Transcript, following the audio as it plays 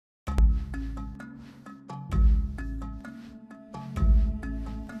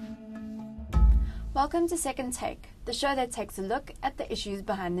Welcome to Second Take, the show that takes a look at the issues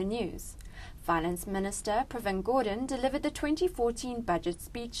behind the news. Finance Minister Pravin Gordhan delivered the 2014 budget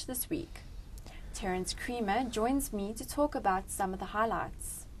speech this week. Terence Creamer joins me to talk about some of the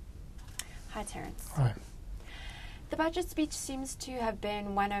highlights. Hi, Terence. Hi. The budget speech seems to have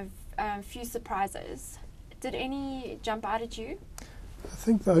been one of few surprises. Did any jump out at you? I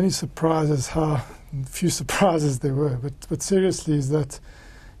think the only surprise is how few surprises there were. But seriously is that,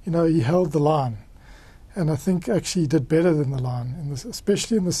 he held the line. And I think actually he did better than the line,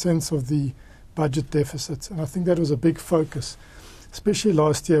 especially in the sense of the budget deficit. And I think that was a big focus, especially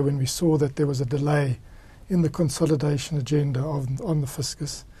last year when we saw that there was a delay in the consolidation agenda on the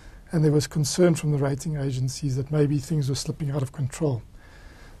fiscus. And there was concern from the rating agencies that maybe things were slipping out of control.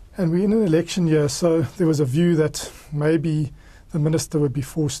 And we're in an election year, so there was a view that maybe the minister would be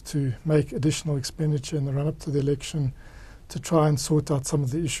forced to make additional expenditure in the run-up to the election to try and sort out some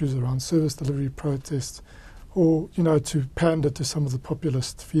of the issues around service delivery protests or, to pander to some of the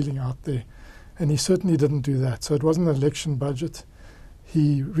populist feeling out there. And he certainly didn't do that. So it wasn't an election budget.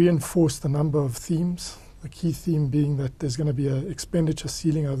 He reinforced a number of themes, the key theme being that there's going to be an expenditure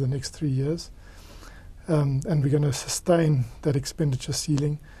ceiling over the next 3 years. And we're going to sustain that expenditure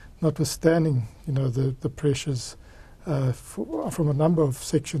ceiling, notwithstanding, the pressures from a number of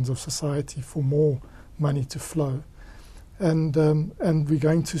sections of society for more money to flow. And we're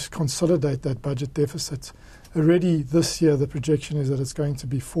going to consolidate that budget deficit. Already this year, the projection is that it's going to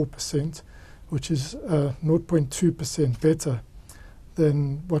be 4%, which is 0.2% better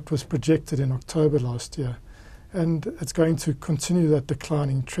than what was projected in October last year. And it's going to continue that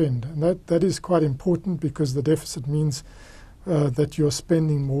declining trend. And that is quite important because the deficit means that you're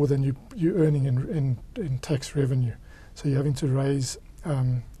spending more than you're earning in tax revenue. So you're having to raise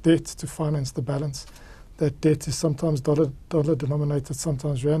debt to finance the balance. That debt is sometimes dollar denominated,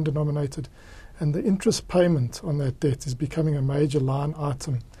 sometimes rand denominated, and the interest payment on that debt is becoming a major line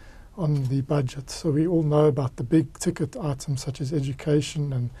item on the budget. So we all know about the big ticket items such as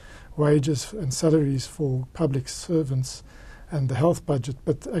education and wages and salaries for public servants and the health budget,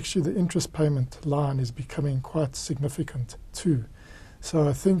 but actually the interest payment line is becoming quite significant too. So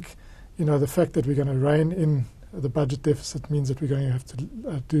I think, the fact that we're going to rein in the budget deficit means that we're going to have to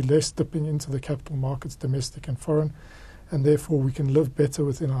do less dipping into the capital markets, domestic and foreign, and therefore we can live better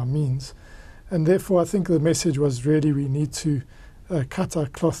within our means. And therefore I think the message was really we need to cut our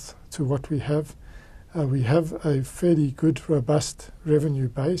cloth to what we have. We have a fairly good, robust revenue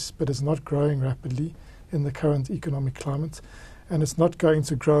base, but it's not growing rapidly in the current economic climate. And it's not going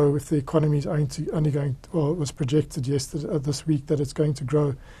to grow if the economy is it was projected this week that it's going to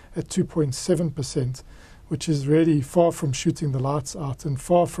grow at 2.7%. Which is really far from shooting the lights out and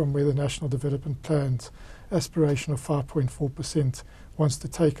far from where the National Development Plan's aspiration of 5.4% wants to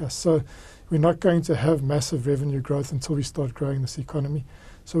take us. So we're not going to have massive revenue growth until we start growing this economy.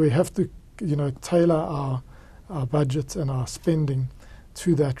 So we have to, tailor our budget and our spending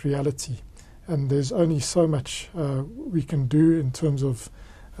to that reality. And there's only so much we can do in terms of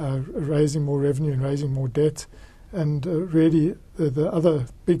raising more revenue and raising more debt. And really the other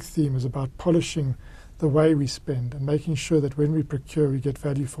big theme is about polishing the way we spend and making sure that when we procure, we get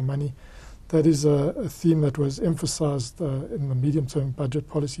value for money. That is a theme that was emphasized in the medium-term budget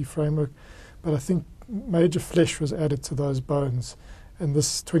policy framework. But I think major flesh was added to those bones in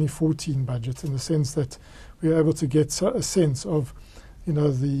this 2014 budget in the sense that we were able to get a sense of,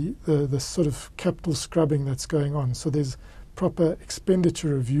 the sort of capital scrubbing that's going on. So there's proper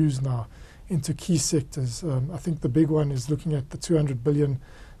expenditure reviews now into key sectors. I think the big one is looking at the 200 billion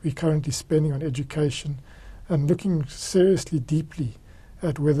we're currently spending on education and looking seriously, deeply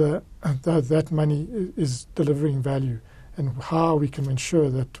at whether that money is delivering value and how we can ensure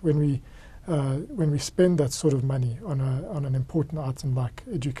that when we spend that sort of money on an important item like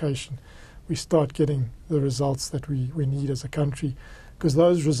education, we start getting the results that we need as a country, because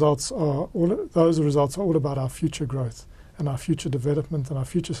those results are all about our future growth and our future development and our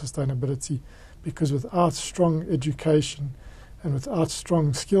future sustainability, because without strong education and without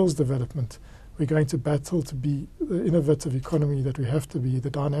strong skills development, we're going to battle to be the innovative economy that we have to be,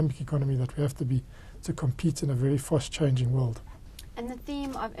 the dynamic economy that we have to be to compete in a very fast-changing world. And the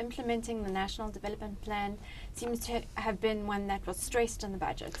theme of implementing the National Development Plan seems to have been one that was stressed in the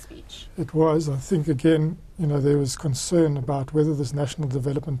budget speech. It was. I think, again, there was concern about whether this National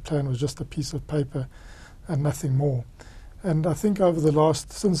Development Plan was just a piece of paper and nothing more. And I think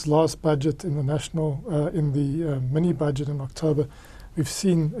since last budget in the mini budget in October, we've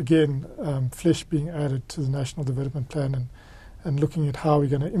seen again flesh being added to the National Development Plan and looking at how we're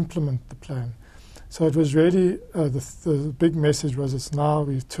going to implement the plan. So it was really the big message was it's now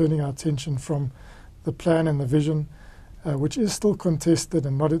we're turning our attention from the plan and the vision, which is still contested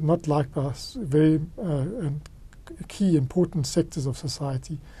and not liked by very key important sectors of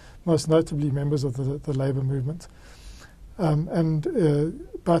society, most notably members of the labour movement.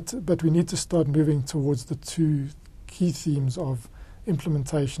 But we need to start moving towards the two key themes of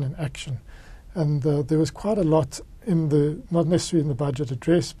implementation and action. And there was quite a lot not necessarily in the budget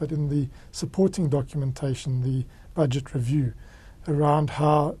address, but in the supporting documentation, the budget review, around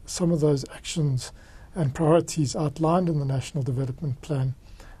how some of those actions and priorities outlined in the National Development Plan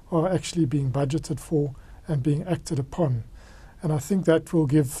are actually being budgeted for and being acted upon. And I think that will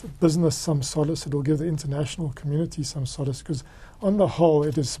give business some solace. It will give the international community some solace, because on the whole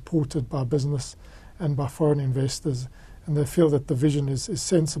it is supported by business and by foreign investors, and they feel that the vision is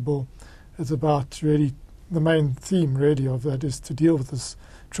sensible. It's about really the main theme really of that is to deal with this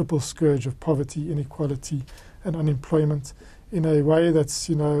triple scourge of poverty, inequality and unemployment in a way that's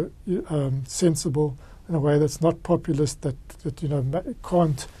sensible, in a way that's not populist, that you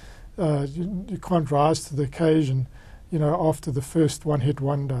can't rise to the occasion after the first one-hit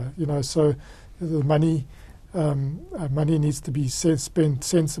wonder. So the money needs to be spent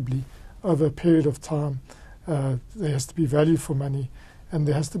sensibly over a period of time. There has to be value for money, and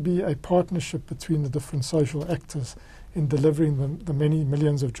there has to be a partnership between the different social actors in delivering the many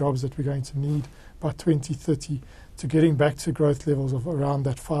millions of jobs that we're going to need by 2030 to getting back to growth levels of around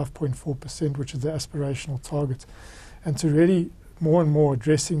that 5.4%, which is the aspirational target, and to really more and more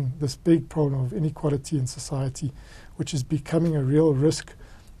addressing this big problem of inequality in society, which is becoming a real risk,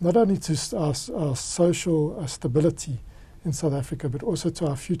 not only to our social stability in South Africa, but also to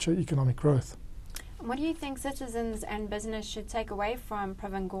our future economic growth. What do you think citizens and business should take away from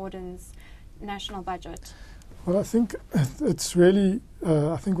Pravin Gordhan's national budget? Well, I think it's really,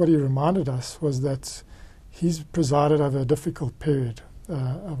 I think what he reminded us was that he's presided over a difficult period,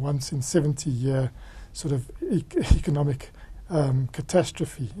 a once in 70-year sort of economic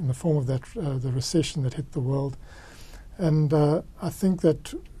catastrophe in the form of that the recession that hit the world. And I think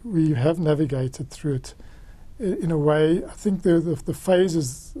that we have navigated through it in a way. I think the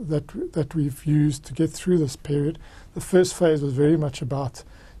phases that we've used to get through this period, the first phase was very much about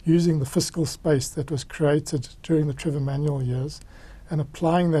using the fiscal space that was created during the Trevor Manuel years and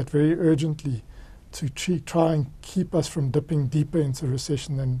applying that very urgently to try and keep us from dipping deeper into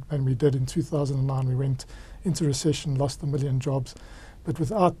recession than we did in 2009. We went into recession, lost 1 million jobs, but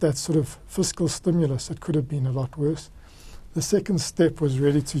without that sort of fiscal stimulus, it could have been a lot worse. The second step was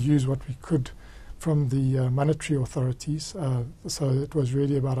really to use what we could from the monetary authorities. So it was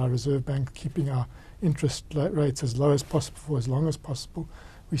really about our Reserve Bank keeping our interest rates as low as possible for as long as possible.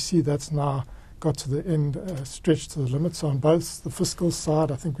 We see that's now got to the end, stretched to the limit. So on both the fiscal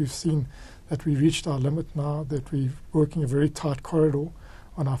side, I think we've seen that we reached our limit now, that we're working a very tight corridor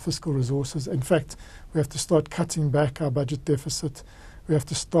on our fiscal resources. In fact, we have to start cutting back our budget deficit. We have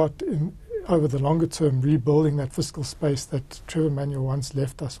to start, over the longer term, rebuilding that fiscal space that Trevor Manuel once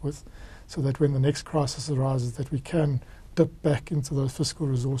left us with, so that when the next crisis arises, that we can dip back into those fiscal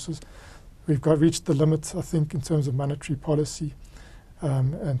resources. We've reached the limit, I think, in terms of monetary policy,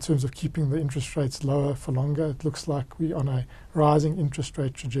 in terms of keeping the interest rates lower for longer. It looks like we're on a rising interest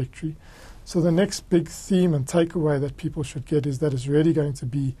rate trajectory. So the next big theme and takeaway that people should get is that it's really going to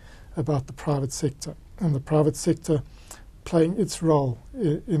be about the private sector, and the private sector playing its role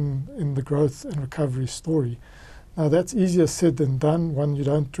in the growth and recovery story. Now, that's easier said than done. One, you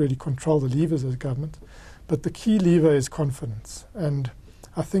don't really control the levers as government, but the key lever is confidence. And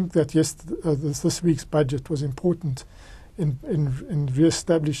I think that, yes, this week's budget was important in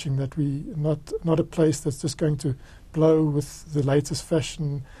re-establishing that we not a place that's just going to blow with the latest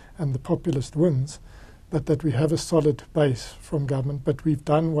fashion and the populist wins, but that we have a solid base from government. But we've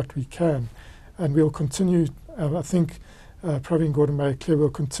done what we can, and we'll continue. I think Pravin Gordhan made it clear we'll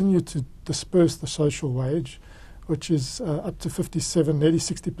continue to disperse the social wage, which is up to 57, nearly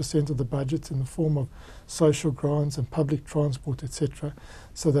 60% of the budget in the form of social grants and public transport, etc.,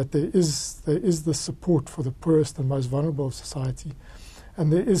 so that there is the support for the poorest and most vulnerable of society,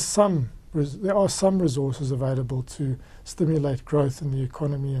 and there are some resources available to stimulate growth in the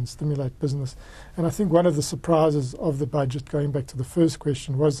economy and stimulate business. And I think one of the surprises of the budget, going back to the first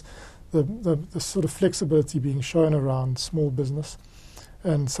question, was the sort of flexibility being shown around small business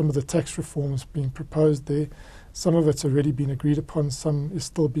and some of the tax reforms being proposed there. Some of it's already been agreed upon, some is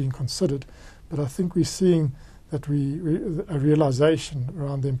still being considered. But I think we're seeing that a realization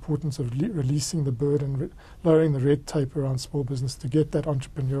around the importance of releasing the burden, lowering the red tape around small business to get that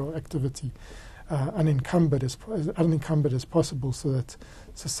entrepreneurial activity unencumbered as possible, so that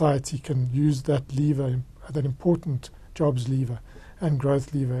society can use that lever, that important jobs lever and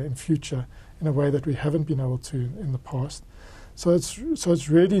growth lever in future, in a way that we haven't been able to in the past. So it's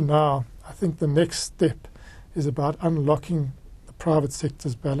really now, I think the next step is about unlocking the private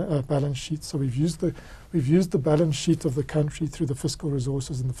sector's balance sheet. So we've used the balance sheet of the country through the fiscal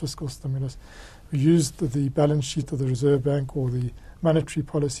resources and the fiscal stimulus. We used the balance sheet of the Reserve Bank or the monetary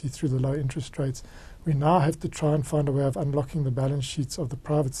policy through the low interest rates. We now have to try and find a way of unlocking the balance sheets of the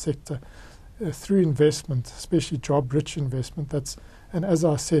private sector through investment, especially job-rich investment. And as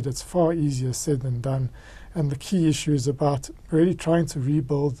I said, it's far easier said than done. And the key issue is about really trying to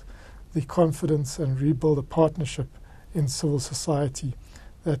rebuild the confidence and rebuild a partnership in civil society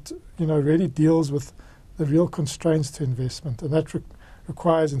that really deals with the real constraints to investment. And that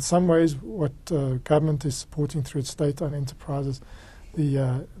requires, in some ways, what government is supporting through its state-owned enterprises,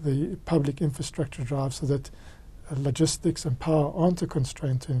 the public infrastructure drive, so that logistics and power aren't a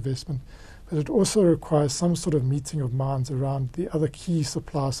constraint to investment. But it also requires some sort of meeting of minds around the other key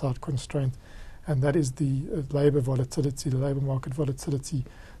supply-side constraint, and that is the labour volatility, the labour market volatility,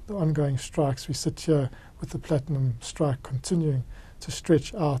 the ongoing strikes. We sit here with the platinum strike continuing to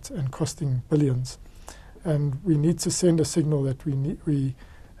stretch out and costing billions. And we need to send a signal that we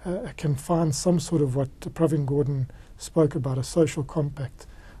can find some sort of what Pravin Gordhan spoke about, a social compact,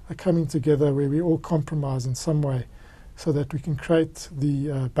 a coming together where we all compromise in some way so that we can create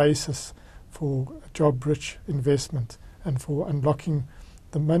the basis for job-rich investment and for unlocking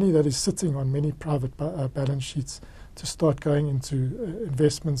the money that is sitting on many private balance sheets to start going into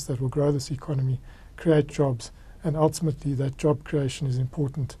investments that will grow this economy, create jobs, and ultimately that job creation is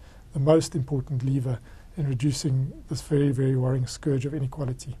important, the most important lever in reducing this very, very worrying scourge of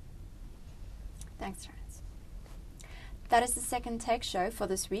inequality. Thanks, Terence. That is the Second Take show for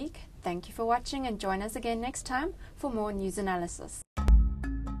this week. Thank you for watching, and join us again next time for more news analysis.